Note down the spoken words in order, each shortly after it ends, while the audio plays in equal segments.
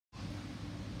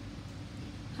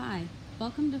Hi,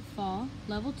 welcome to Fall,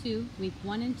 Level 2, Week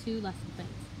 1 and 2 lesson plans.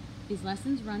 These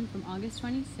lessons run from August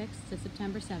 26th to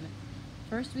September 7th.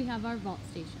 First, we have our vault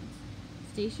stations.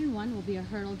 Station 1 will be a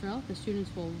hurdle drill. The students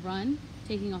will run,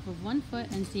 taking off of one foot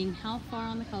and seeing how far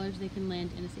on the colors they can land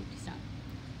in a safety stop.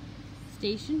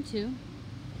 Station 2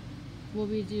 will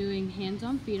be doing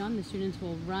hands-on, feet-on. The students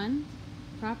will run,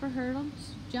 proper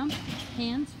hurdles, jump,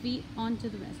 hands, feet onto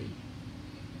the resi.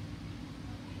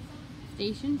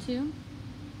 Station 2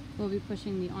 will be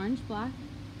pushing the orange block.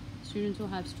 Students will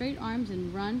have straight arms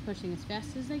and run, pushing as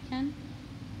fast as they can,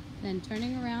 then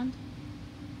turning around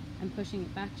and pushing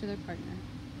it back to their partner.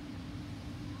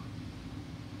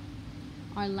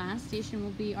 Our last station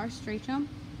will be our straight jump.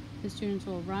 The students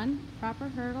will run, proper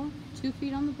hurdle, 2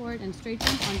 feet on the board, and straight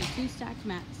jump onto 2 stacked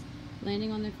mats,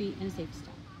 landing on their feet in a safe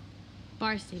stop.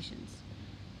 Bar stations.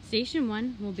 Station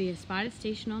 1 will be a spotted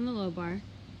station on the low bar.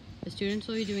 The students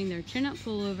will be doing their chin-up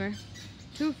pullover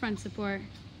to a front support,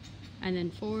 and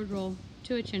then forward roll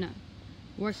to a chin-up,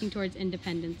 working towards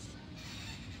independence.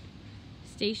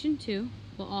 Station 2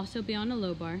 will also be on a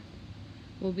low bar,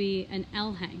 will be an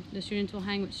L hang. The students will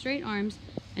hang with straight arms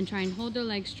and try and hold their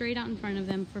legs straight out in front of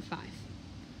them for 5.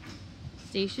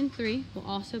 Station 3 will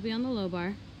also be on the low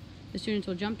bar. The students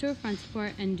will jump to a front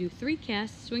support and do 3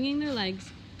 casts, swinging their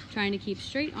legs, trying to keep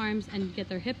straight arms and get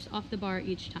their hips off the bar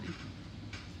each time.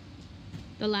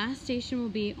 The last station will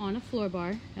be on a floor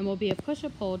bar and will be a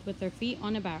push-up hold with their feet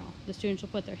on a barrel. The students will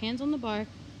put their hands on the bar,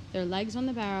 their legs on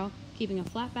the barrel, keeping a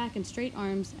flat back and straight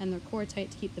arms and their core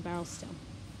tight to keep the barrel still,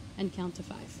 and count to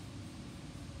 5.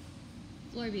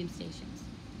 Floor beam stations.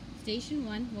 Station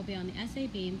 1 will be on the SA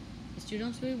beam. The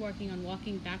students will be working on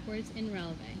walking backwards in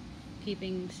releve,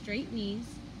 keeping straight knees,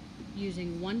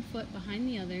 using one foot behind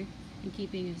the other, and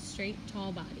keeping a straight,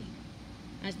 tall body.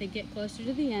 As they get closer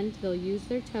to the end, they'll use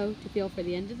their toe to feel for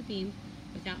the end of the beam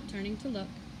without turning to look.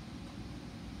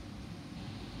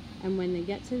 And when they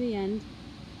get to the end,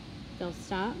 they'll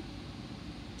stop,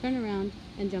 turn around,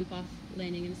 and jump off,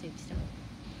 landing in a safety stop.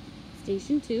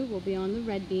 Station 2 will be on the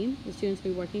red beam. The students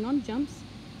will be working on jumps.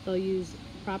 They'll use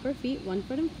proper feet, 1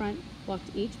 foot in front, walk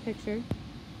to each picture,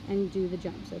 and do the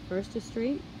jump. So first a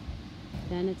straight,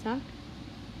 then a tuck,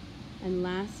 and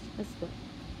last a split.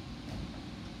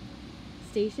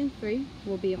 Station 3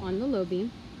 will be on the low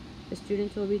beam. The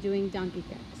students will be doing donkey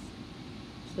kicks.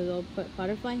 So they'll put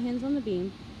butterfly hands on the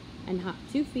beam and hop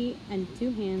 2 feet and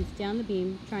 2 hands down the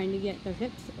beam, trying to get their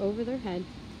hips over their head,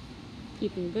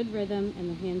 keeping good rhythm and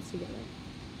their hands together.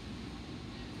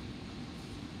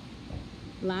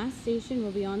 Last station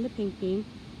will be on the pink beam.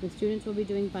 The students will be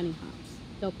doing bunny hops.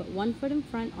 They'll put 1 foot in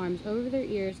front, arms over their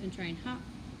ears, and try and hop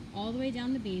all the way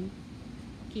down the beam,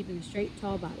 keeping a straight,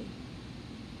 tall body.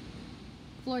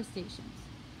 Floor stations.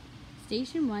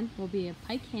 Station 1 will be a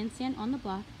pike handstand on the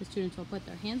block. The students will put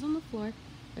their hands on the floor,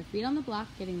 their feet on the block,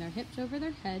 getting their hips over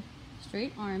their head,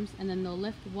 straight arms, and then they'll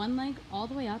lift one leg all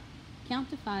the way up,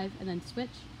 count to 5, and then switch,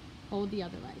 hold the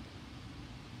other leg.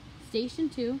 Station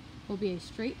 2 will be a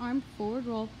straight armed forward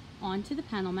roll onto the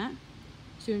panel mat.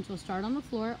 Students will start on the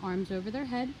floor, arms over their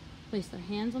head, place their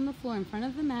hands on the floor in front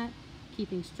of the mat,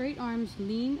 keeping straight arms,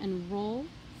 lean and roll,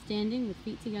 standing with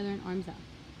feet together and arms up.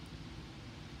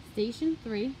 Station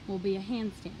 3 will be a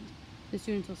handstand. The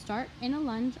students will start in a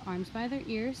lunge, arms by their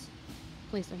ears,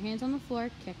 place their hands on the floor,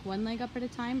 kick one leg up at a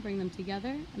time, bring them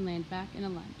together, and land back in a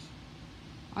lunge.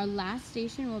 Our last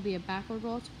station will be a backward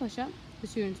roll to push-up. The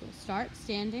students will start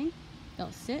standing,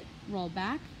 they'll sit, roll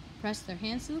back, press their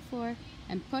hands to the floor,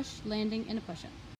 and push, landing in a push-up.